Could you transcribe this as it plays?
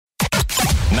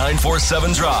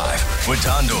947 Drive with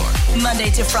Tandor. Monday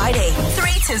to Friday,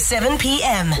 3 to 7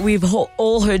 p.m. We've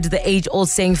all heard the age-old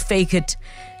saying, fake it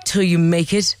till you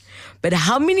make it. But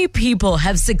how many people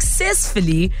have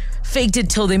successfully faked it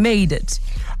till they made it?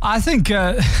 I think,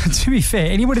 to be fair,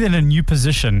 anybody in a new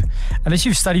position, unless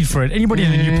you've studied for it, anybody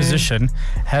in a new position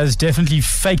has definitely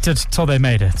faked it till they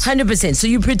made it. 100%. So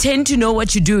you pretend to know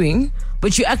what you're doing,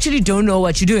 but you actually don't know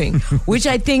what you're doing, which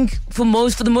I think for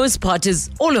the most part is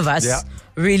all of us. Yeah.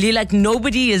 Really, like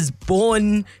nobody is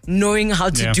born knowing how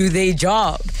to do their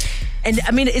job. And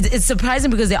I mean, it's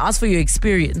surprising because they ask for your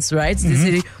experience, right?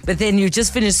 But then you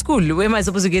just finished school. Where am I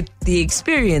supposed to get the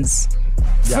experience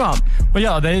from?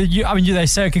 Well, they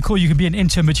say, okay, cool, you can be an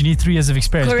intern, but you need 3 years of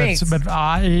experience. Correct.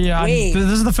 But Wait.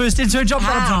 this is the first intern job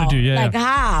that I'm trying to do. Yeah. Like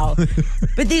how?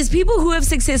 But there's people who have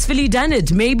successfully done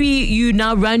it. Maybe you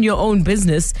now run your own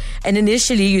business, and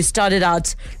initially you started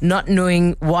out not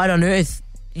knowing what on earth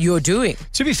you're doing.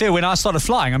 To be fair, when I started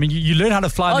flying, I mean, you learn how to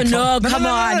fly in the come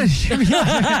on.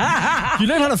 You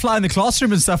learn how to fly in the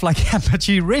classroom and stuff like that, but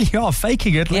you really are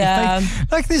faking it.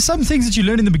 Like there's some things that you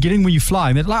learn in the beginning when you're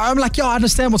flying that I'm like, I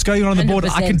understand what's going on the board.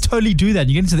 100%. I can totally do that.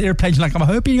 You get into the airplane, you're like, I'm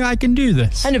hoping I can do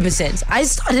this. 100%. I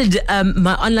started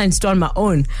my online store on my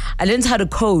own. I learned how to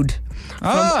code.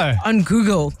 On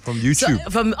Google. From YouTube?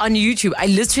 On YouTube. I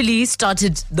literally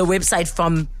started the website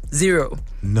from zero.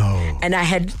 No. And I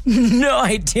had no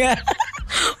idea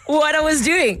what I was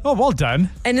doing. Oh, well done.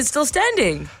 And it's still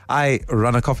standing. I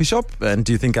run a coffee shop, and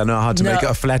do you think I know how to make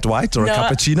a flat white or a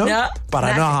cappuccino? No, but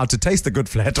I know how to taste a good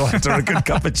flat white or a good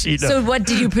cappuccino. So what,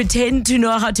 did you pretend to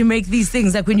know how to make these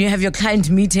things? Like when you have your client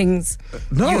meetings?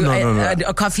 No.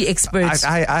 A coffee expert?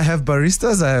 I have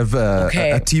baristas. I have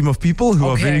a team of people who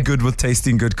are very good with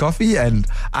tasting good coffee, and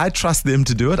I trust them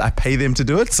to do it. I pay them to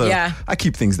do it, so I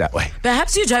keep things that way.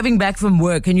 Perhaps you're driving back from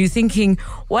work and you're thinking,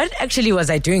 what actually was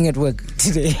I doing at work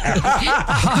today?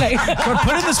 Got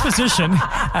put in this position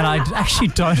and I actually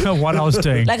don't know what I was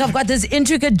doing. Like I've got this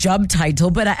intricate job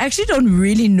title, but I actually don't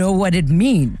really know what it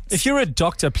means. If you're a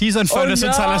doctor, please don't phone us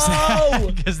and tell us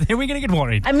that, because then we're going to get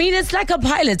worried. I mean, it's like a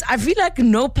pilot. I feel like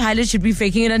no pilot should be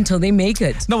faking it until they make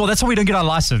it. No, well, that's why we don't get our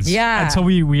license. Yeah. Until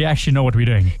we actually know what we're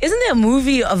doing. Isn't there a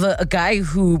movie of a guy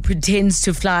who pretends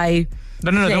to fly?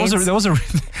 No. There was a that was a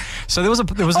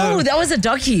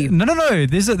docu. No.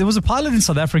 There was a pilot in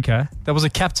South Africa that was a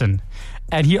captain,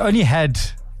 and he only had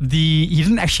he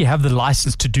didn't actually have the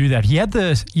license to do that. He had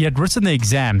written the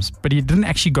exams, but he didn't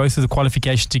actually go through the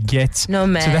qualification to get to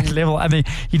that level. I mean,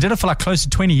 he did it for like close to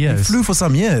 20 years. He flew for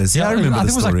some years. Yeah, I remember I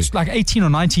think the story. It was like 18 or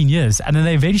 19 years. And then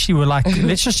they eventually were like,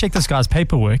 let's just check this guy's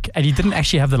paperwork. And he didn't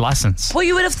actually have the license. Well,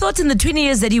 you would have thought in the 20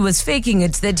 years that he was faking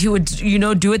it, that he would,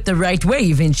 do it the right way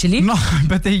eventually. No,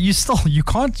 but you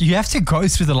can't, you have to go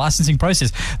through the licensing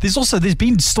process. There's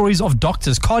been stories of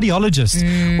doctors,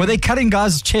 cardiologists, where they're cutting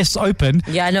guys' chests open.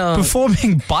 Yeah, I know.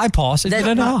 Performing bypass.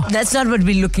 That's not what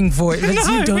we're looking for.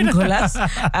 But don't call us.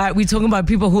 We're talking about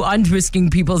people who aren't risking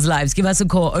people's lives. Give us a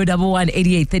call, 011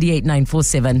 88 38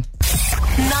 947.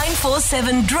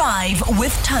 947 Drive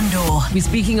with Tandor. We're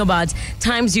speaking about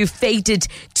times you faked it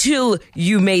till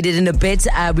you made it. In a bit,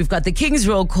 we've got the King's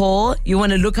Roll call. You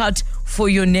want to look out for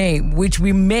your name, which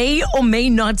we may or may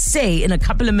not say in a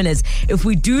couple of minutes. If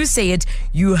we do say it,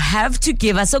 you have to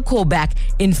give us a call back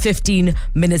in 15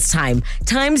 minutes time.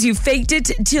 Times you faked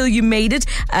it till you made it.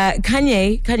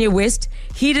 Kanye West,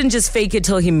 he didn't just fake it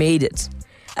till he made it.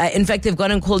 In fact, they've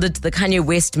gone and called it the Kanye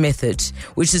West method,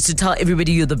 which is to tell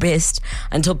everybody you're the best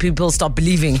until people stop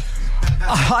believing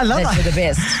I love that you're the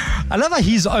best. I love how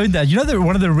he's owned that. You know,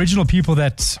 one of the original people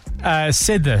that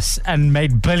said this and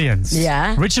made billions.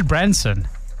 Yeah. Richard Branson.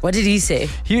 What did he say?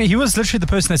 He was literally the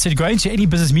person that said, go into any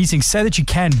business meeting, say that you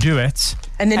can do it.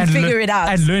 And then figure it out.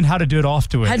 And learn how to do it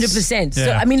afterwards. 100%. Yeah.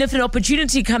 So, I mean, if an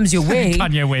opportunity comes your way,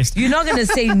 Kanye West, you're not going to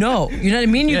say no. You know what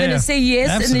I mean? You're going to say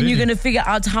yes, Absolutely. and then you're going to figure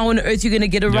out how on earth you're going to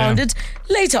get around it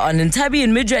later on. And Tabby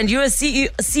and Midra, and you're a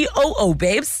COO,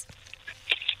 babes.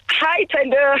 Hi,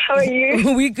 Tando. How are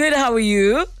you? We good. How are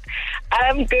you?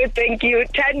 I'm good, thank you.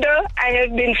 Tando, I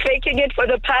have been faking it for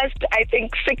the past, I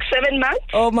think, 6-7 months.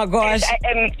 Oh, my gosh.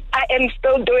 And I am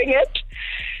still doing it.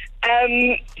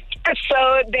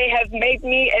 So they have made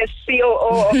me a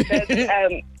COO of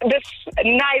this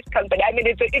nice company. I mean,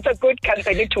 it's a good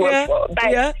company to work for.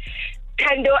 But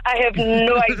Tando, I have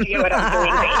no idea what I'm doing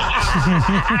there.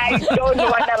 I don't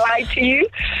want to lie to you.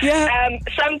 Yeah.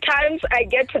 Sometimes I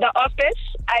get to the office,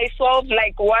 I solve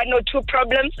like 1 or 2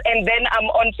 problems, and then I'm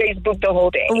on Facebook the whole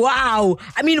day. Wow.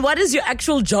 I mean, what is your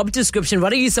actual job description?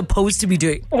 What are you supposed to be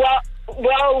doing?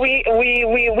 Well, we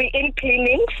in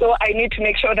cleaning, so I need to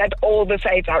make sure that all the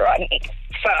sites are running.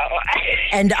 So.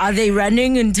 And are they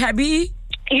running in Tabby?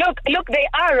 Look, they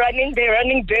are running. They're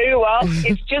running very well.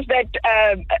 It's just that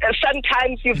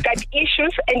sometimes you've got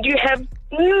issues and you have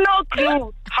no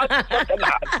clue how to sort them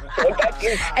out. So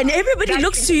and everybody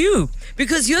looks to you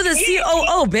because you're the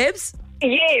COO, babes.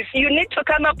 Yes, you need to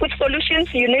come up with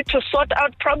solutions. You need to sort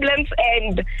out problems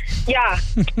and, yeah.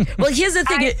 Well, here's the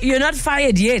thing. You're not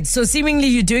fired yet, so seemingly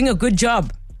you're doing a good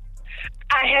job.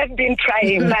 I have been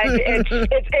trying, but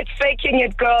it's faking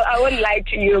it, girl. I won't lie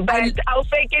to you, but I'll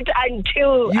fake it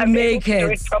until I make it.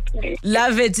 Do it properly.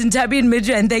 Love it. Ntabi and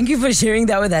Midra, and thank you for sharing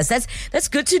that with us. That's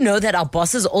good to know that our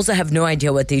bosses also have no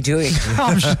idea what they're doing.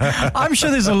 I'm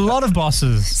sure there's a lot of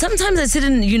bosses. Sometimes I sit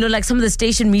in, like some of the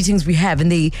station meetings we have, and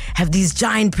they have these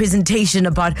giant presentation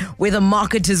about where the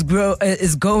market is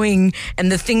going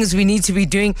and the things we need to be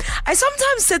doing. I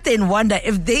sometimes sit there and wonder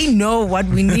if they know what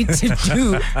we need to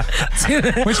do.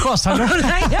 Which boss, Tando?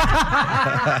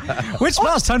 Which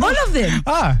boss, Tando? All of them.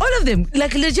 All of them.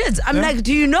 Like, legit. I'm like,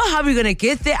 do you know how we're going to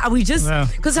get there? Are we just...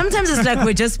 Because sometimes it's like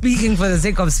we're just speaking for the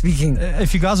sake of speaking.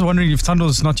 If you guys are wondering if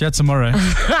Tando's not yet tomorrow,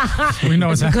 we know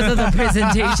it's because of the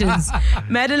presentations.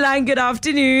 Madeline, good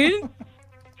afternoon.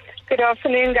 Good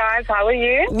afternoon, guys. How are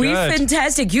you? We're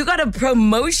fantastic. You got a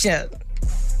promotion.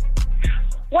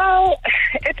 Well,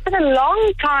 it's been a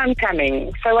long time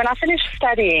coming. So when I finished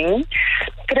studying,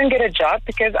 couldn't get a job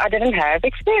because I didn't have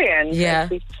experience. Yeah.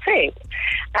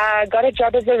 Got a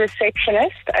job as a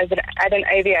receptionist at an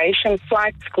aviation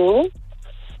flight school.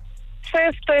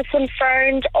 First person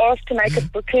phoned, asked to make a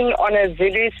booking on a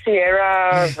Zulu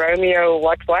Sierra Romeo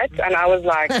what, and I was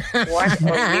like, what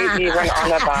are you even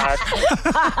on about?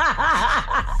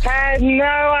 Had no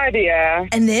idea.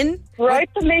 And then? Wrote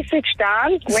the message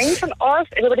down, went and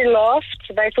asked, everybody laughed.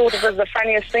 They thought it was the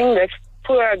funniest thing. This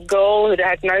poor girl who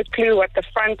had no clue what the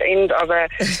front end of a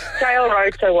tail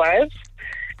rotor was.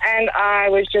 And I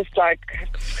was just like,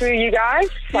 screw you guys.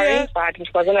 Sorry, but I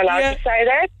just wasn't allowed to say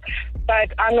that.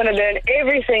 But I'm going to learn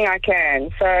everything I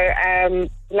can. So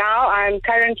now I'm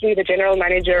currently the general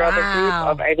manager of a group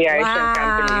of aviation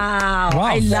companies. Wow,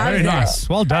 I love very that. Nice.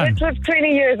 Well done. It was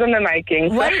 20 years in the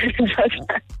making.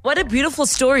 What a beautiful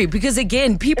story. Because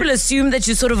again, people assume that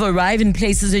you sort of arrive in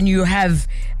places and you have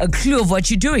a clue of what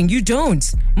you're doing. You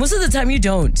don't. Most of the time you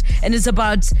don't. And it's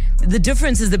about the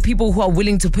difference is the people who are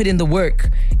willing to put in the work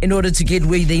in order to get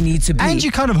where they need to be. And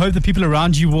you kind of hope the people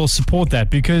around you will support that,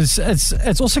 because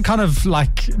it's also kind of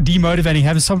like demotivating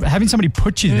having somebody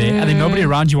put you there and then nobody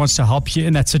around you wants to help you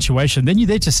in that situation. Then you're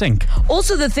there to sink.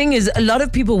 Also, the thing is, a lot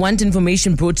of people want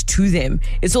information brought to them.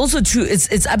 It's also true.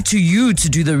 It's up to you to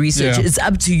do the research. Yeah. It's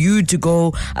up to you to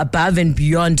go above and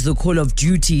beyond the call of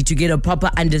duty to get a proper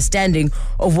understanding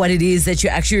of what it is that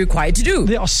you're actually required to do.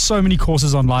 There are so many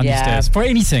courses online these days for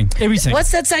anything, everything.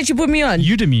 What's that site you put me on?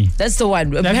 Udemy. That's the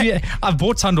one. I've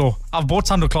bought Tando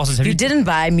classes. You didn't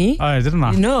buy me. Oh, didn't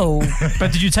I? No.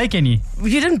 But did you take any?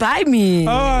 You didn't buy me.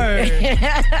 Oh.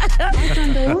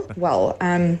 Well,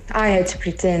 I had to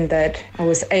pretend that I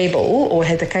was able or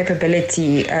had the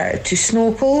capability to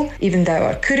snorkel, even though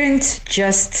I couldn't,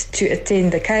 just to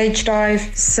attend the cage dive.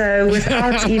 So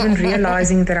without even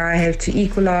realizing that I have to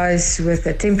equalize with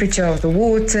the temperature of the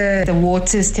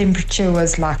water's temperature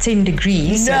was like 10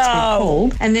 degrees. No. That's very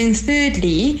cold. And then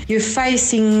thirdly, you're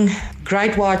facing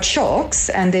great white sharks,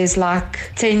 and there's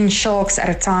like 10 sharks at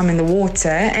a time in the water,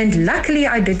 and luckily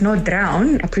I did not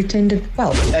drown. I pretended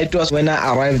well. It was when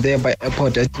I arrived there by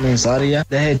airport at Zaria.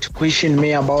 They had to question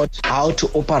me about how to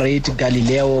operate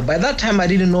Galileo. By that time I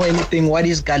didn't know anything. What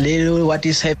is Galileo? What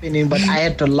is happening? But I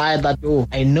had to lie that,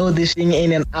 I know this thing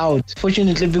in and out.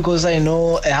 Fortunately, because I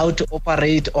know how to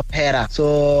operate Opera,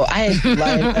 so I had to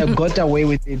lie. I got away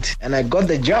with it and I got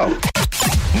the job.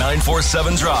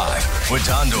 947 Drive with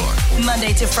Tandor.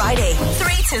 Monday to Friday,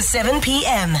 3 to 7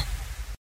 p.m.